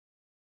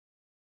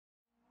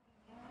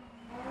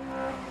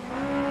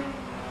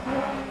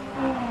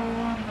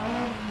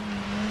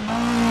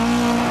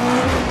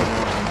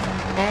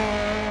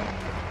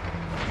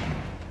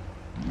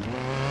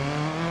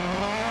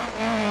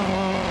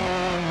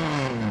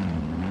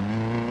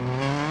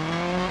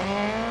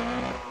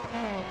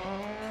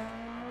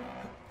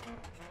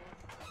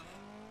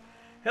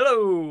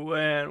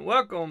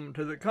welcome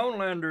to the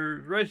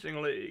Conelanders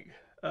Racing League.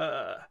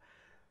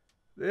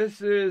 This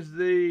is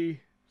the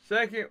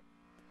second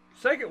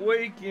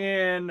week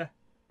in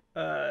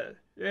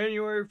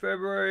January,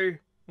 February,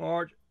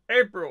 March,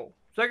 April.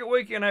 Second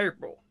week in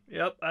April.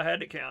 Yep, I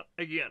had to count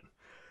again.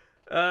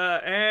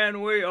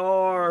 And we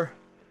are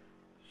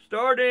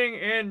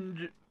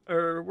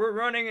we're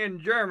running in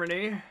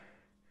Germany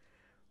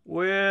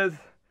with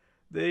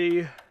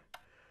the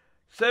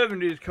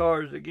 70s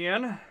cars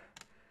again.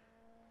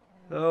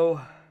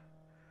 So,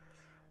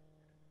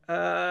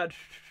 and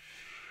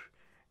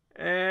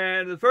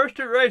the first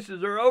two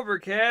races are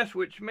overcast,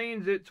 which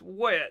means it's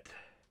wet,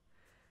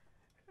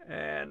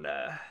 and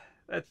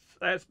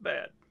that's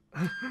bad.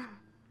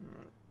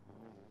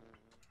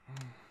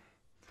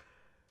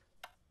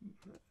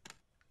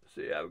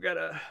 See, I've got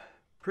a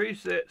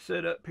preset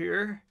set up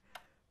here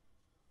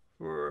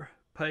for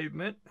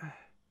pavement.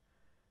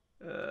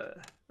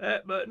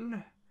 That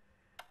button,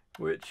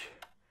 which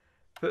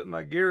put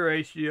my gear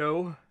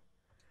ratio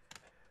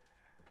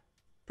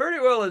pretty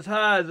well as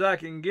high as I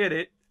can get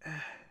it,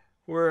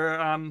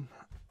 where I'm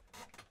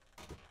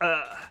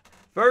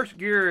first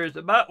gear is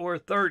about where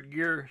third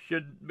gear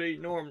should be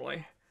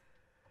normally.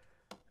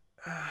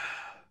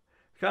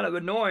 Kind of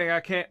annoying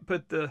I can't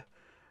put the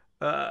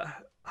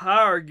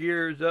higher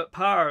gears up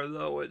higher,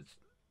 though. It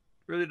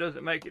really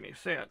doesn't make any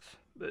sense.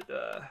 But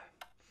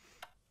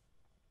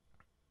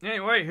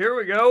anyway, here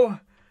we go.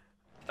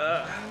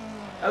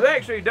 I've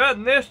actually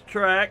done this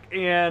track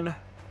in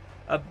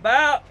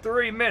about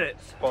 3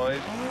 minutes.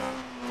 5,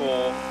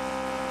 4,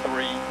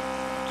 3,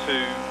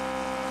 2,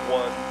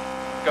 1,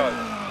 go.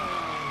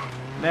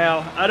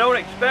 Now, I don't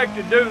expect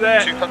to do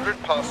that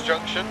 200 past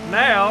junction.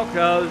 now,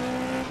 because,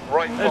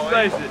 Right let's 5.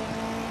 face it,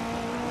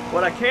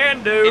 what I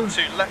can do...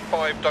 Into left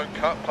 5, don't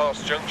cut,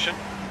 past junction.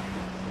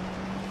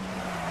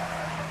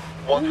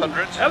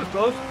 100. That was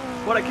close.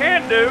 What I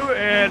can do,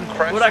 and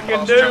Crest what I can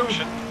past do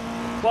junction.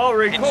 while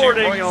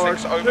recording right are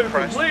 6 over two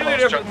crest completely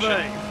past different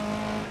junction.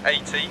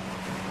 things. 80.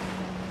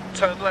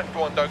 Turn left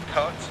 1, don't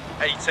cut.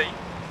 80.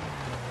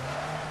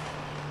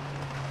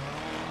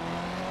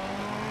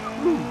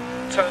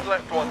 Turn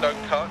left 1,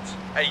 don't cut.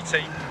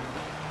 80.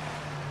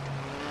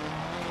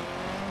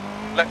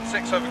 Left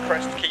 6 over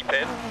crest, keep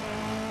in.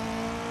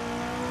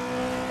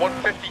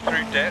 150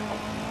 through dip.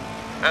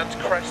 And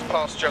crest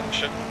past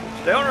junction.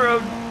 Stay on the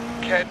road.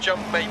 Care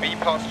jump maybe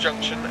past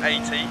junction.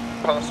 80.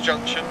 Past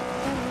junction.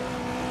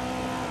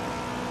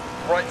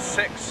 Right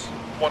 6,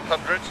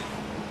 100.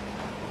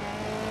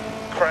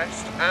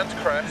 Crest and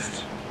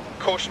crest.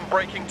 Caution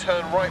braking,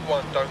 turn right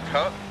 1, don't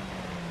cut.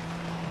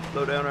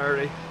 Slow down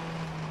early.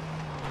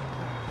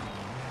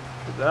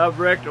 'Cause I've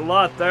wrecked a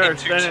lot there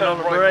Into standing turn on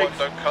the right brakes.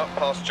 1, don't cut,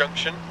 past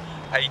junction.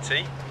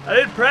 80. I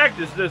did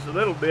practice this a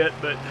little bit,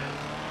 but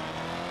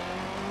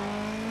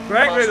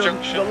frankly, the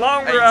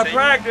longer I 80,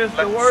 practiced,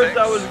 the left worse 6.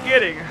 I was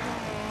getting.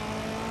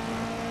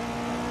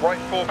 Right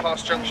 4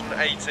 past junction,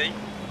 80.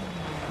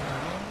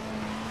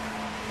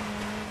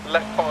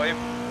 Left 5,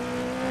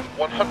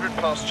 100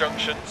 past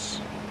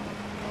junctions.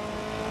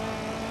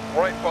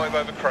 Right 5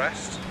 over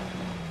crest.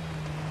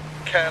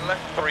 Care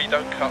left 3,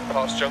 don't cut,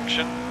 past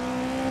junction.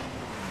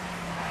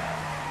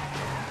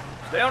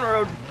 Stay on the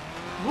road.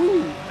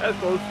 Woo, that's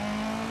close.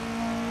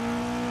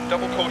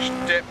 Double caution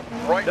dip,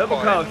 right Double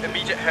 5, caution.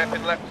 immediate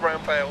hairpin left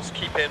round bales,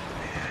 keep in.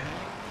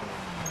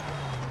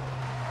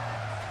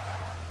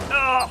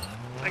 Oh,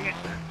 dang it.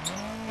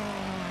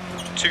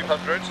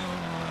 200.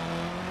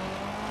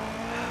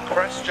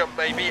 Crest jump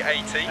maybe,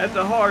 80. That's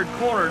a hard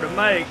corner to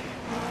make.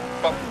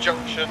 Bump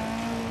junction.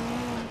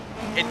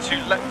 Into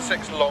left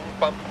 6 long,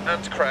 bump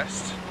and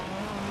crest.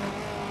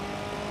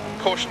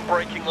 Caution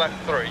braking left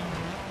 3.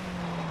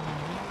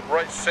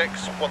 Right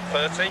 6,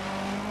 130.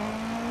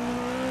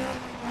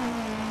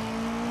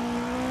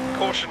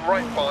 Caution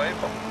right 5.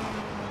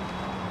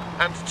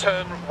 And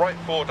turn right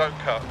 4, don't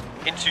cut.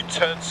 Into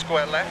turn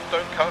square left,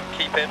 don't cut,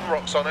 keep in,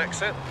 rocks on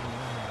exit.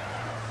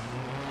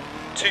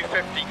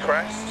 250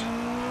 crest.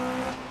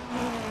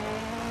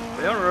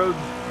 Stay on the road.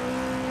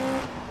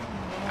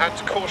 And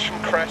caution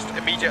crest,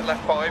 immediate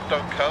left 5,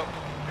 don't cut.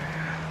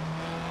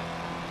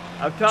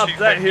 I've topped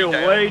that 250 hill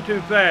down. way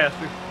too fast,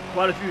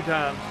 quite a few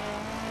times.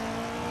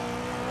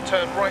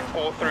 Turn right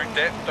 4 through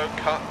dip, don't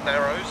cut,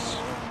 narrows.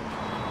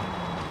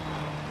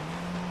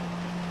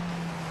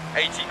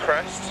 80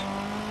 crest.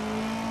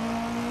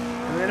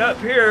 And then up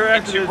here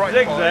after Into the right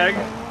zigzag,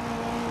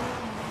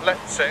 5.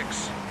 Left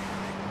 6.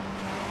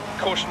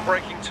 Caution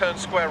braking, turn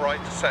square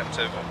right,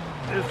 deceptive.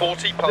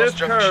 40 past this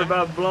junction. curve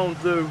I've blown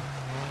through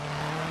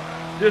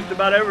just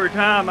about every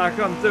time I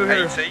come through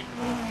here 80.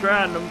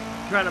 trying to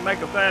make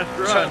a fast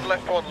run. Turn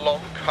left 1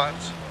 long, cut.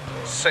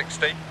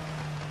 60.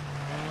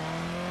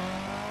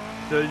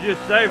 So it's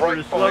just safer Right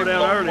to slow 5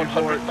 down long, early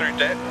 100 for it. through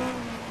dip.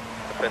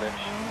 To finish.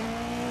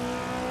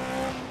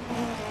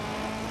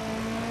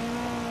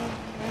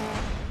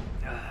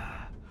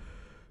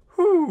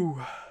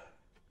 Whew.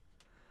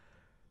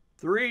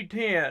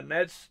 310.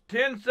 That's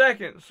 10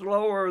 seconds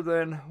slower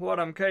than what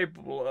I'm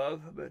capable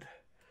of, but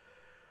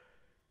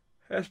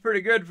that's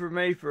pretty good for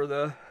me for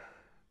the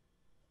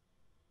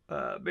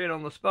being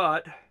on the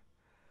spot.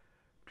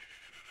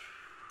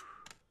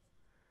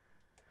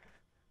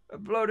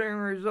 Uploading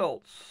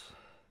results.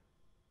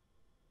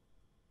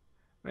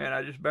 Man,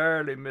 I just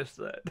barely missed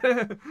that.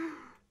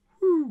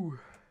 Whew.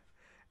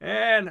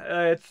 And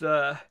it's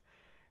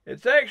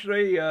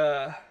actually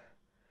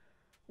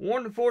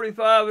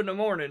 1:45 in the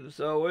morning,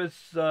 so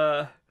it's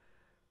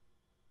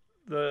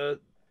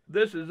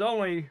this has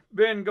only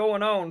been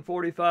going on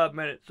 45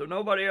 minutes, so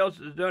nobody else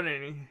has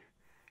done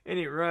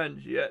any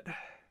runs yet.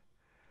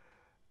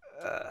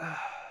 I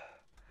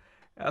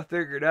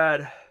figured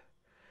I'd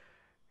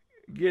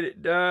get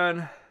it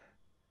done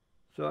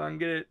so I can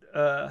get it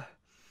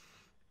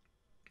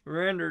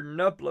rendered and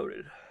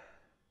uploaded,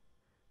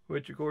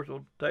 which of course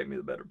will take me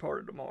the better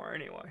part of tomorrow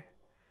anyway,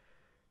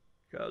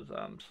 because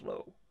I'm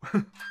slow.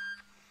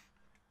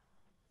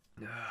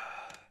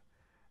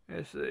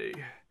 Let's see,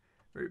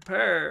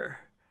 repair.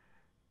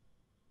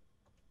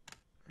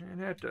 Didn't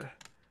have to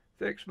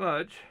fix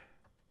much.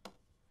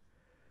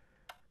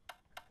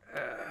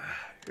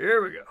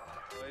 Here we go.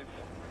 5,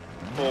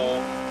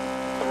 4,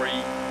 3,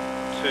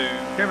 2.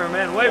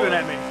 Cameraman waving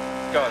at me.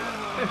 Go.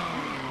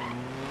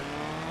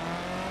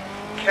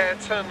 Care,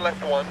 turn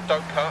left 1,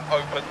 don't cut,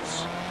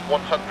 opens,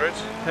 100.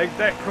 Take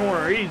that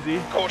corner easy.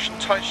 Caution,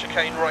 tight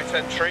chicane, right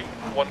entry,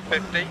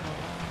 150.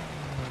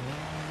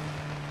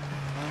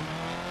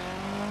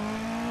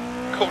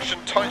 Caution,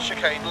 tight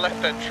chicane,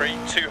 left entry,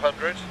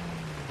 200.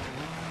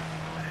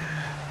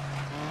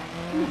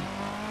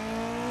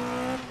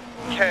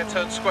 Care,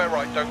 turn square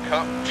right, don't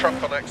cut,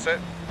 truck on exit.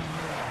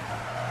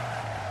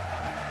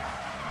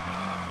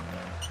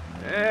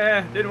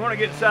 Yeah, didn't want to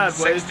get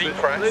sideways, 60 but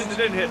crest. at least it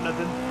didn't hit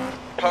nothing.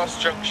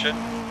 Past junction,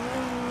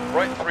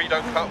 right 3,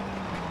 don't cut.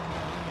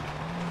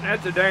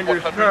 That's a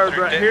dangerous curve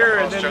right here,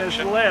 and then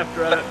junction. this left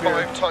right left up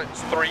here. 5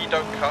 times 3,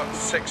 don't cut,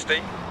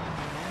 60.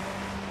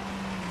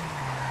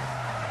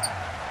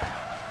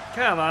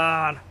 Come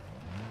on.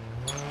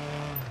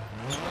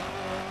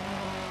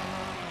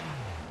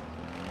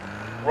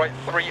 Right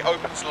 3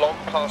 opens long,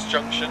 past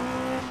junction.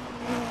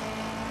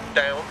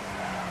 Down.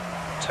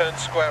 Turn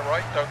square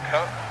right, don't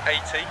cut,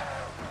 80.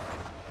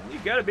 You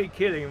gotta be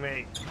kidding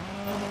me.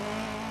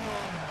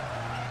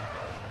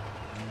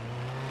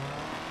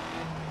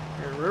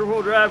 Rear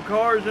wheel drive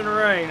cars in the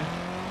rain.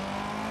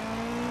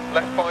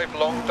 Left 5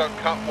 long, don't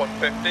cut,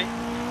 150.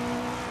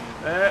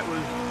 That's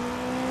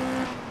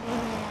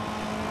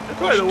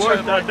probably the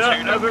worst right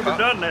I've ever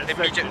done that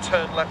Immediate section.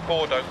 turn left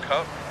 4, don't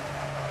cut.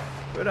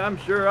 But I'm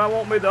sure I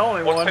won't be the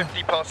only one.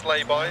 150 past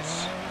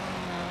laybys.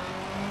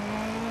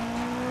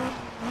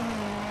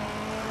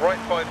 Right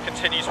 5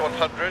 continues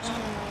 100.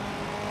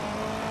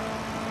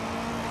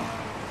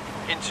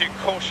 Into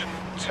caution,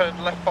 turn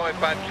left 5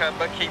 bad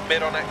camber, keep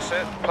mid on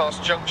exit,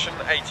 past junction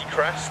 80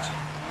 crest.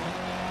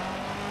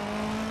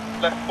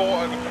 Left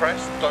 4 over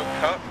crest, don't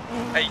cut,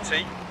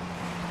 80.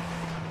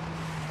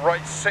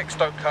 Right 6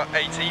 don't cut,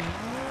 80.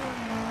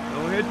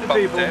 Don't hit the Bump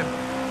people. dip.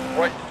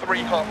 Right 3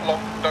 half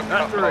long, don't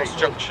Not cut, past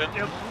junction.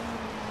 Yep.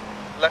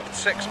 Left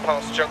 6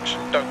 past junction,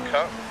 don't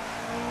cut.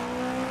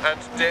 And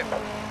dip.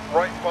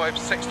 Right 5,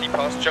 60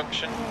 past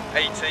junction,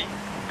 80,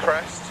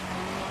 crest.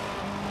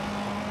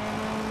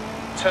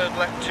 Turn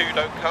left 2,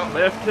 don't cut.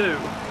 Left 2.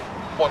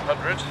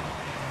 100.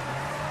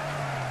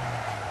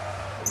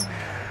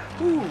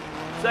 Ooh,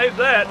 save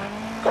that.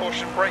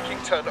 Caution braking,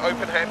 turn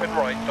open hairpin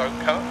right, don't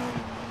cut.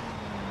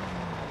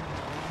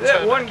 That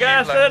Turn one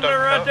guy acute left, sitting don't there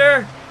right cut.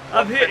 there,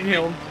 I've hit 150.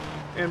 him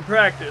in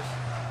practice.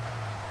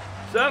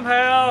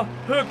 Somehow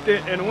hooked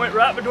it and went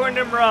right between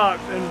them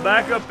rocks and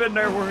back up in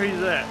there where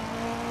he's at.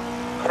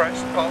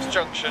 Crest past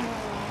junction,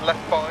 left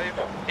 5,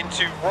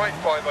 into right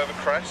 5 over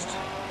crest.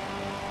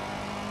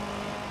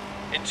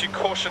 Into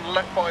caution,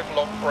 left 5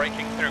 long,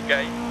 braking through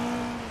gate.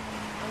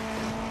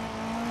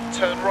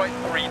 Turn right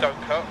 3,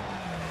 don't cut.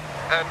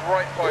 And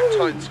right 5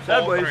 tightens 4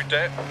 sideways. through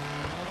dip.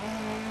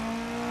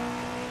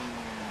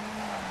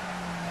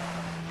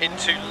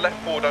 Into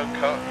left 4, don't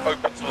cut,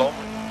 opens long,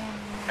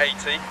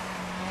 80.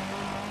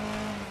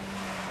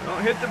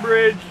 Don't hit the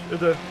bridge or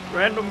the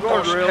random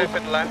Caution guardrails.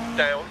 hairpin left,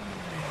 down.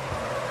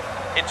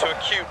 Into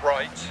acute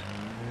right,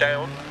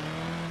 down.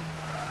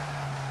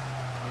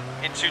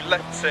 Into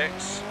left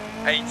 6,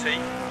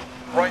 80.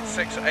 Right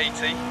 6,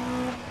 80.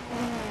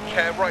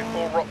 Care right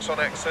 4, rocks on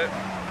exit.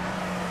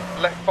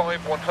 Left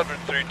 5, 100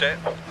 through dip.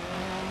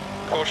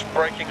 Caution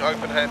braking,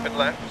 open hairpin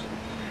left.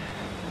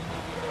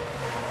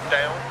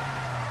 Down.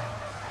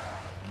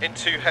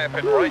 Into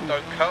hairpin right,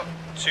 don't cut,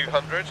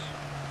 200.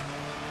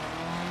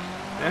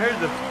 Now here's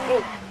the...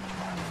 Oh,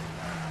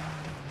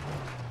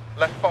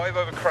 Left 5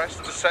 over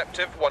crest,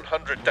 deceptive,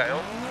 100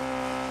 down.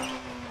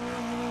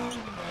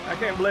 I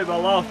can't believe I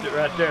lost it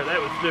right there. That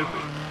was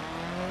stupid.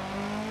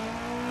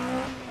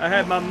 I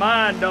had my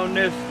mind on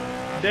this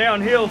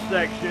downhill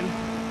section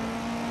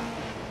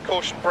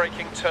Caution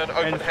braking, turn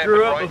open and hairpin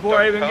screw up right, before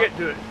I don't even cut, get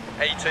to it.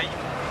 80.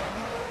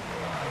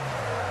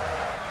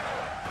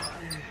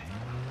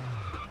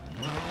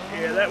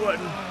 Yeah, that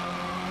wasn't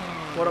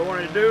what I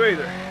wanted to do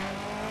either.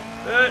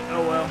 But,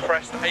 oh well.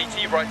 Crest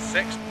 80, right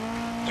 6,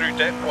 through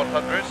dip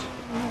 100.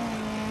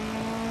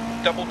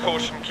 Double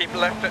caution, keep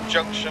left at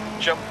junction,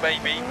 jump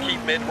maybe, keep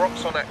mid,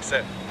 rocks on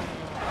exit.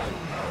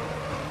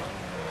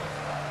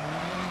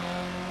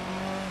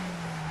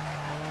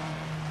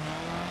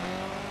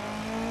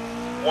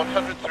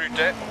 .100 through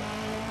dip,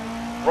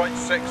 right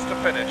 6 to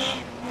finish.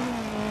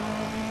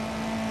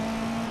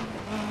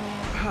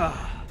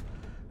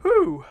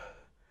 Whew.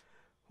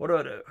 What do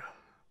I do?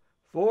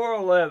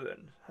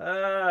 411.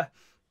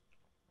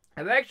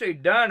 I've actually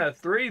done a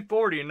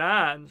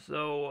 349,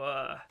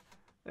 so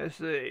let's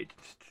see.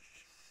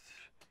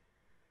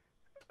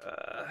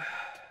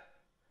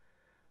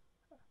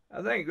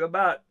 I think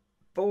about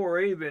 4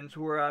 evens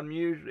where I'm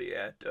usually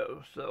at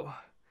though, so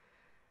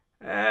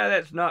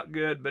that's not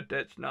good, but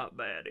that's not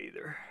bad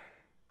either.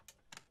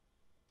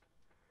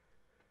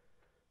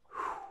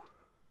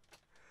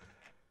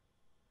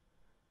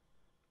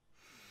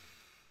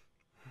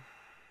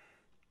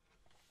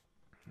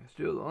 I'm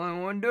still the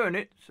only one doing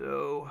it,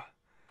 so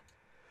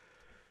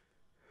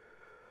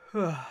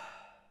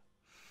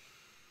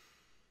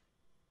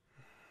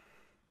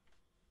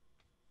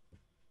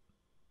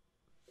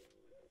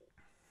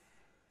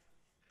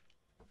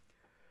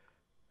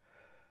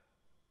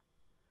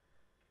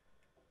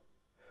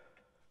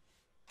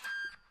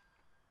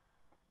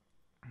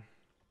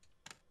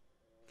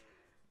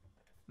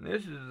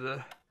this is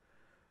the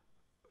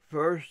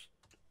first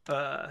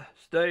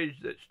stage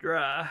that's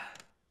dry,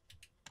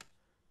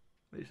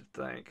 at least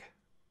I think.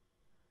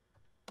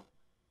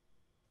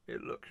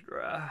 It looks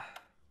dry.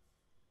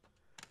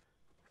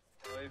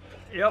 5,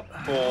 Yep.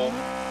 4,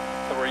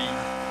 3,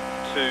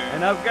 2.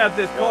 And I've got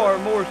this car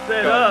more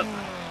set up.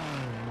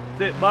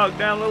 See it bogged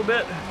down a little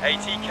bit.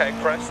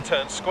 80k crest,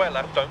 turn square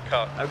left, don't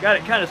cut. I've got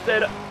it kind of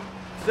set up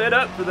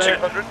for that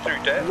 200 through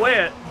dip.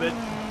 wet, but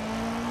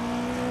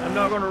I'm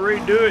not going to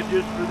redo it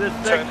just for this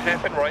Turn section.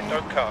 hairpin right,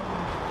 don't cut.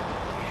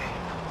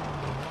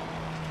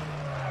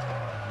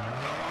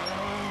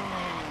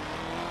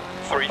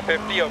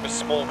 .350 over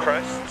small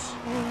crests.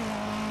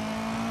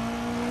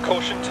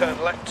 Caution,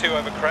 turn left 2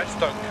 over crest,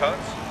 don't cut.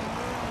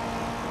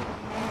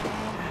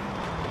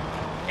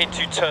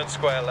 Into turn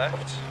square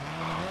left.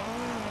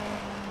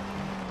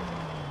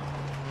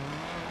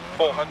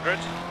 400.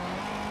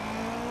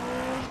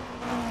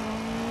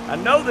 I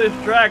know this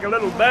track a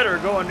little better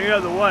going the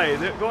other way.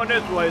 Going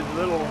this way is a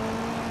little...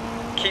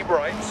 Keep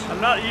right. I'm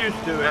not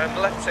used to it. And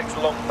left 6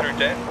 long through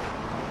dip.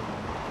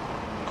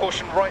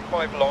 Caution, right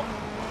 5 long.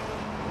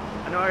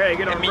 I know I gotta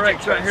get on the Immediate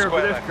brakes right turn here for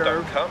square this left,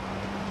 curve. don't cut.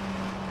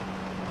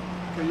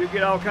 Because you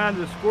get all kinds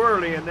of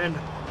squirrely and then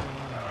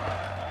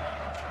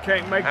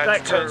can't make And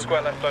that turn curve.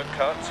 square left, don't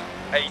cut.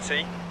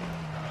 80.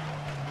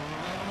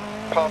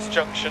 Past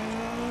junction.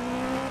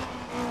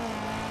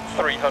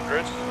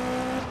 300.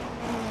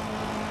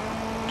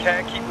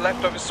 Care, keep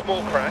left over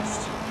small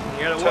crest.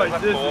 You gotta Turn watch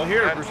left this 4, in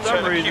here and for some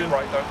turn reason. acute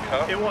right, don't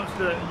cut. It wants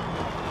to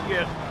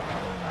get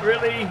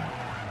really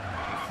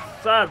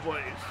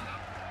sideways.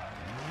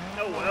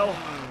 Oh well.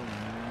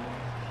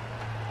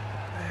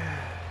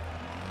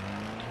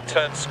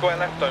 Turn square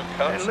left, don't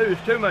cut. And lose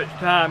too much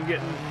time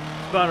getting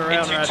spun around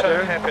Into right turn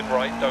there. hairpin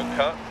right, don't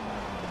cut.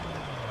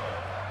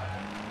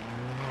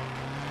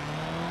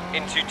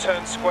 Into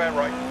turn square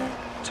right,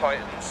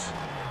 tightens.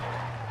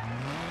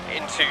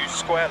 Into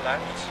square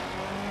left.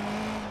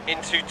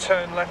 Into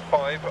turn left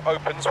 5,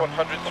 opens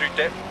 100 through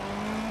dip.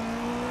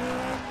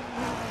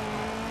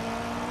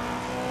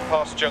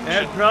 Past junction.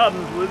 Had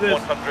problems with this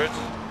 100.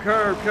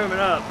 curve coming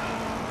up.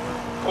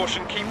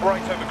 Caution, keep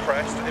right over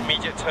crest,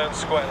 immediate turn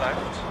square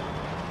left.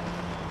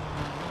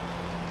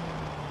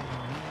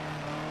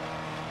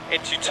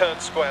 Into turn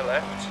square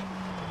left.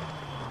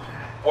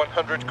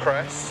 100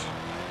 crest.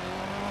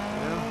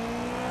 Yeah.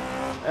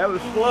 That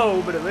was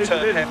slow, but at least it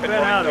Turn didn't hairpin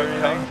spin right, out or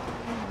don't cut. anything.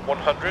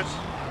 100.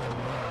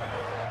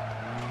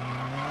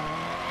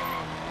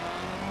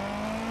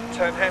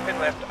 Turn hairpin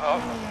left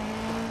up.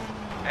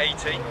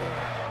 80.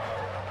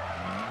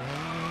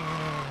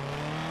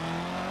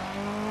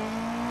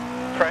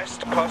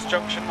 Crest, past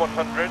junction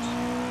 100.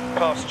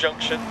 Past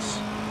junctions.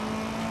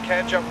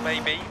 Care jump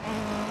maybe.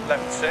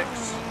 Left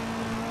 6.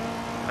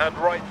 And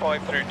right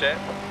 5 through dip.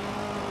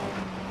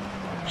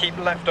 Keep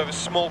left over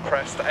small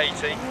crest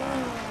 80.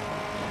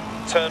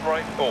 Turn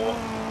right 4.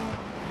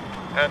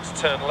 And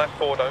turn left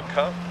 4, don't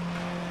cut.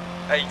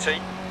 80.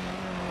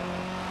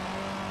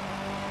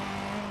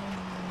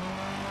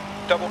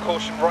 Double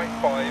caution right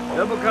 5.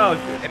 Double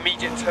caution.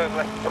 Immediate turn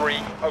left 3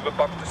 over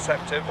bump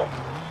deceptive.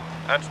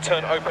 And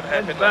turn open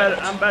hairpin Bad,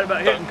 left. I'm bad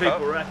about hitting Don't cut.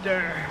 people right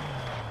there.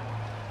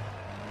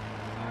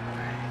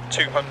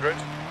 200.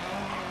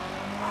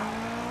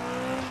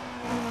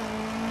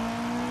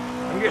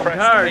 I'm getting Crest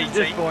tired at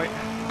this 80. point.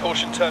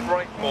 Caution turn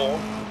right 4.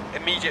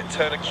 Immediate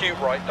turn acute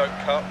right, don't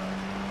cut.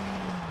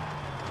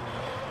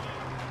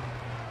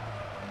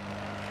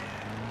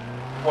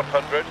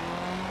 100.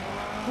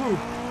 Whew.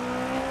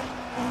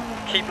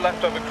 Keep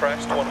left over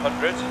crest,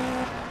 100.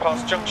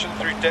 Past junction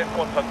through dip,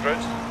 100.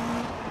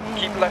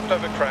 Keep left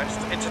over crest,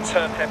 into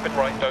turn hairpin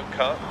right, don't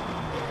cut.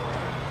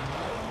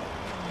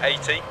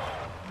 80.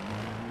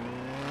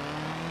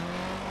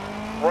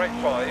 Right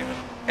 5.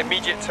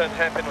 Immediate turn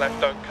hairpin left,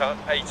 don't cut,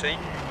 80.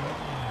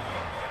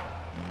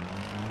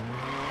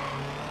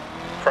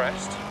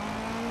 Crest.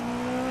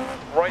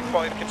 Right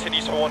 5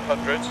 continues for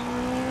 100.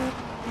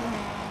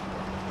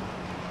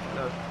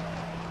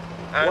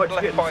 And Watch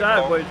left getting 5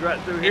 sideways long. right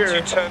through here.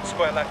 Into turn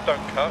square left,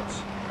 don't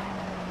cut.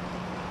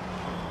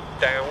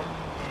 Down.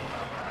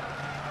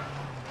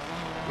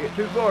 Get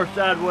too far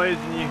sideways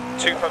and you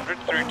 200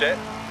 through dip.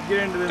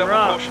 get into the Double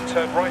rocks. caution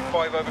turn right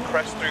 5 over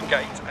crest through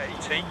gate,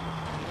 80.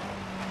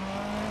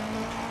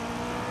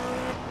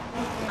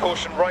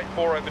 Caution right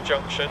 4 over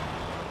junction.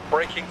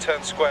 Braking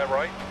turn square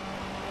right.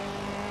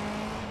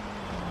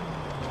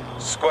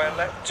 Square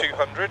left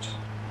 200.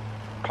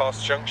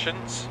 Past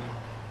junctions.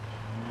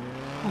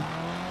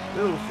 A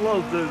little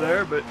slow through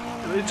there, but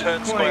at least Turn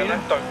it's square clean.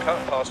 left, don't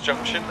cut, past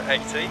junction,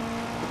 80.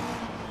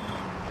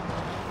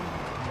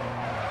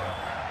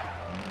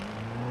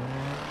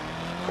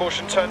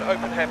 Caution turn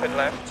open hairpin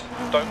left,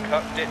 don't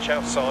cut, ditch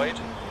outside,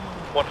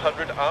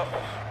 100 up.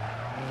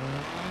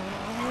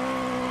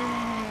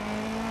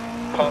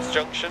 Past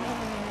junction.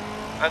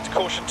 And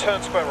caution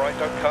turn square right,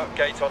 don't cut,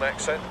 gate on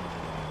exit.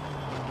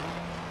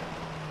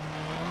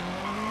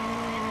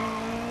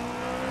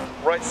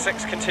 Right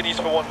 6 continues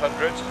for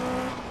 100.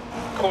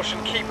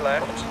 Caution keep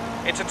left,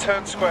 into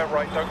turn square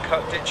right, don't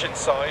cut, ditch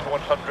inside,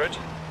 100.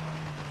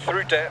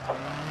 Through dip,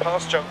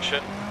 past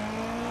junction.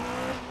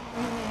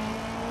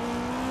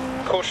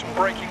 Caution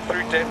braking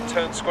through dip,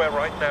 turn square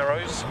right,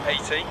 narrows,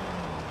 80.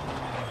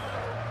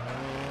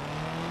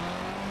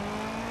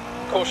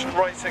 Caution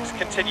right 6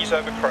 continues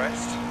over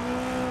crest.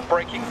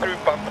 Braking through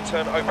bump and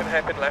turn open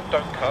hairpin left,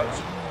 don't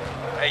cut,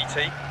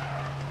 80.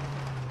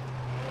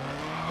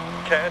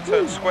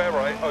 Turn square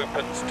right,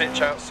 opens,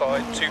 ditch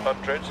outside,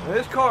 200. Now,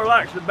 this car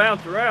likes to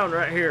bounce around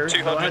right here, so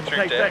I 200 have to through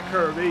take dip. that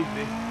curve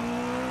easy.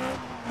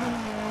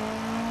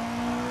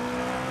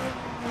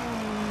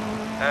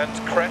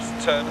 And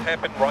crest, turn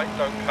hairpin right,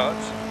 don't cut.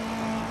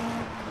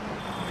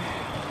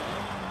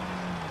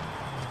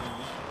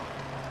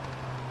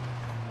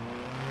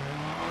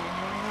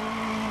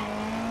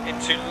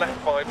 Into left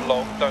 5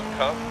 long, don't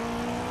cut.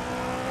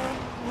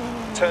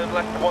 Turn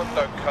left 1,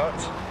 don't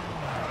cut.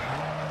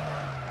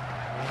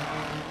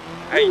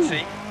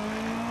 80.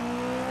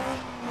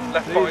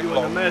 Left Easy 5 one to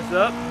long. mess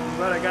up,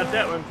 but I got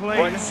that one clean.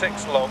 Right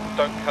 6 long,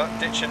 don't cut,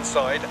 ditch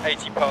inside,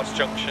 80 past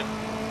junction.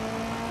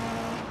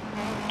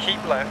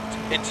 Keep left,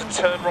 into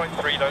turn right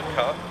 3, don't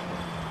cut,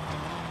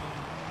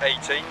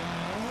 80.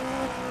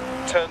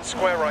 Turn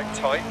square right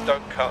tight,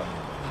 don't cut.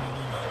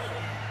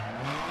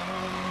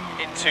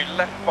 Into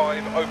left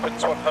 5,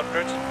 opens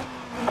 100.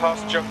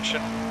 Past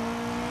junction.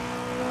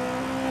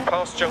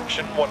 Past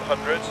junction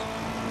 100.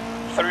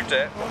 Through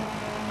dip.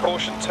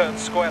 Caution turn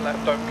square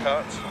left, don't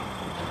cut.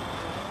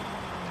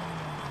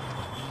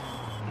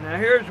 Now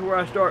here's where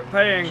I start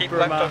paying Keep for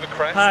left my over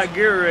crest. high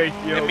gear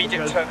ratio. Immediate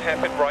because turn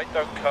hairpin right,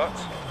 don't cut.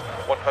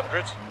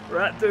 100.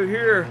 right through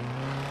here,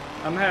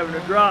 I'm having to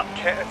drop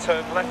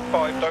Turn left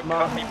 5, don't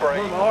cut me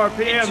brake. my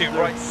RPMs Into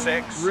are right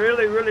 6.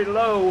 really, really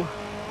low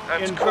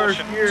And in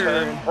caution first gear.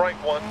 turn And right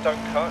 1,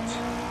 don't cut.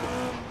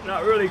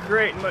 not really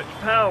creating much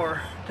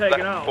power taking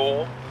Left off.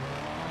 4.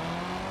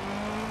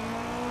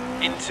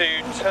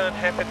 Into turn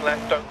hairpin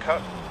left, don't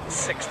cut,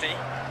 60.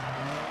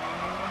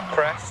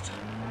 Crest.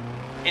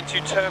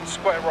 Into turn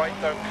square right,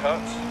 don't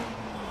cut.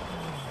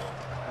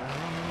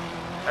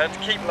 And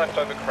keep left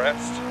over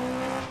crest.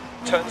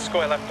 Turn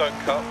square left, don't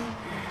cut.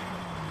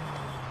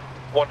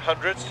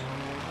 100.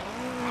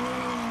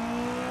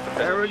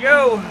 There we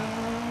go.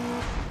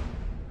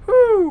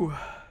 Whew.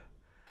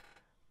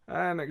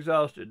 I am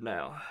exhausted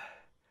now.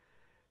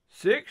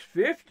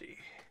 650.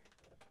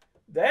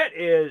 That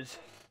is,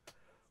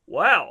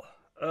 wow.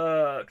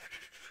 The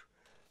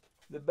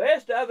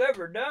best I've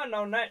ever done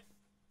on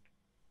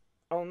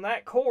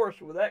that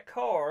course with that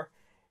car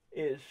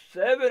is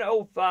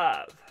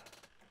 705.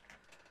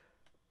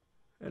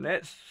 And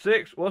that's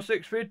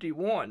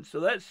 651. So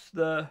that's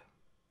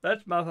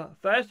my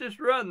fastest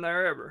run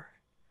there ever.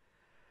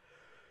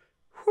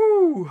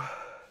 Whew.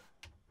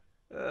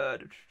 I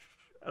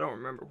don't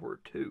remember where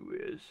 2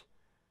 is.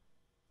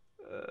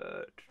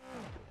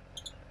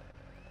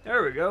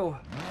 There we go.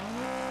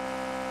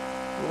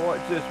 We'll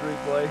watch this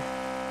replay.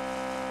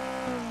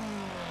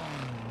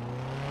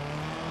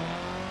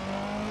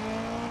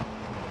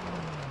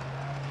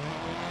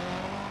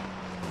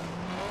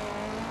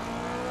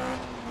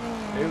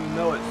 Even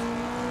though it's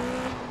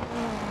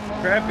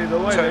crappy the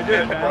way Turn they did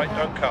it hairpin now. right,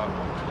 don't cut.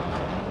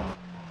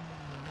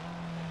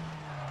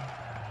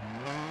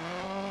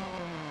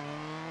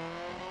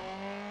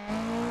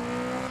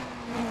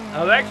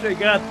 I've actually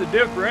got the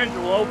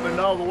differential opened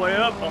all the way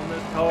up on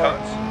this car.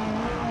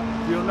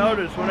 Cut. You'll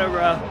notice whenever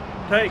I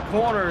take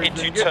corners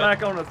Into and get turn.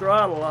 back on the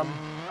throttle, I'm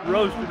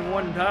roasting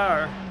one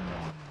tire.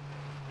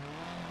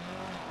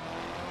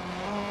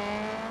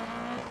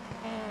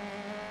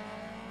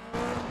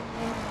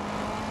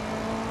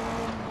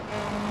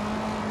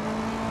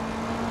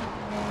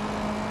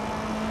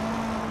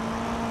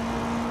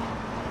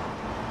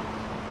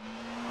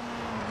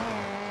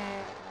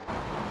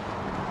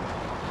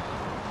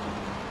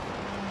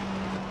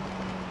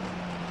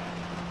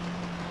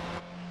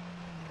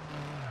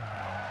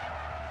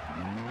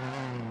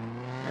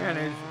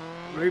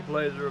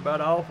 replays are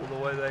about awful the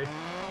way they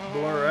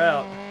blur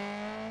out.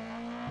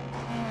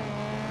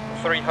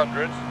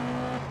 300.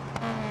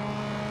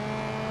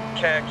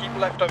 Care, keep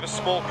left over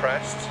small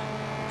crest,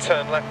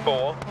 turn left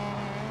 4,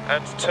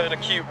 and turn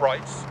acute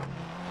right.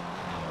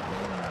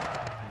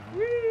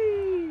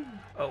 Whee!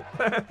 Oh.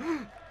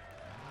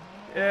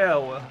 Yeah,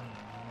 well.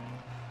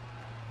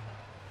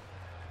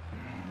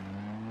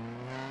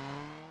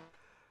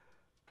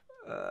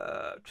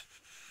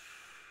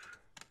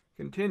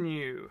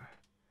 Continue.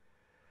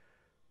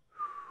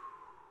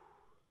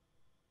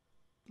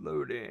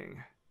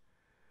 Loading.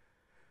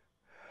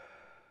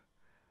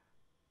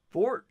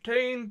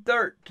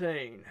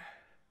 14:13.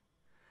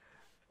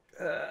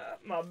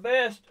 My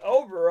best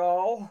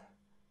overall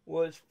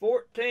was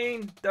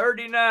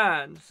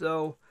 14:39,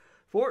 so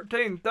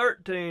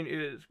 14:13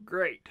 is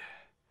great.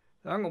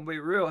 I'm gonna be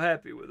real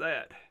happy with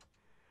that.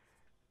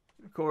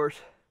 Of course,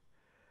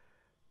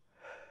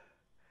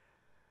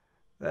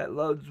 that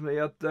loads me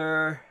up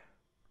there,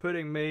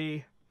 putting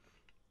me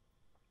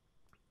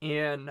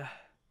in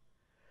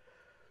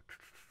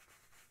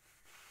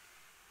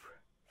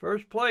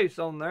first place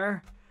on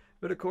there.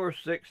 But of course,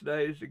 6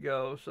 days to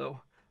go,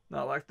 so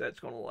not like that's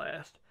gonna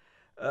last.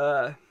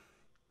 I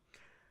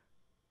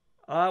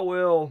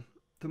will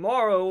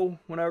tomorrow,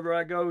 whenever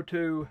I go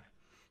to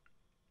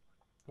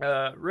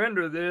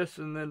render this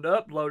and then to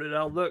upload it,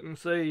 I'll look and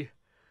see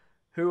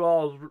who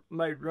all's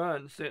made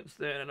runs since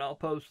then, and I'll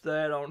post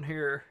that on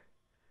here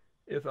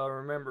if I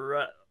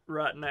remember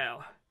right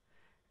now.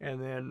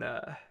 And then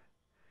at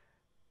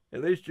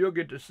least you'll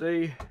get to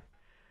see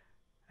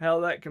how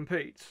that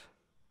competes.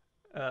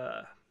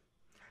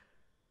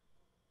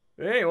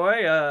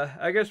 Anyway,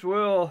 I guess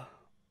we'll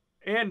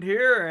end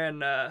here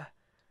and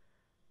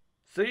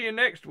see you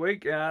next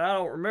week. And I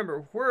don't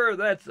remember where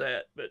that's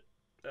at, but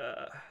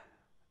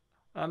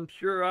I'm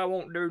sure I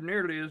won't do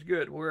nearly as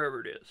good wherever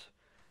it is.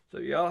 So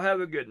y'all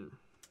have a good one.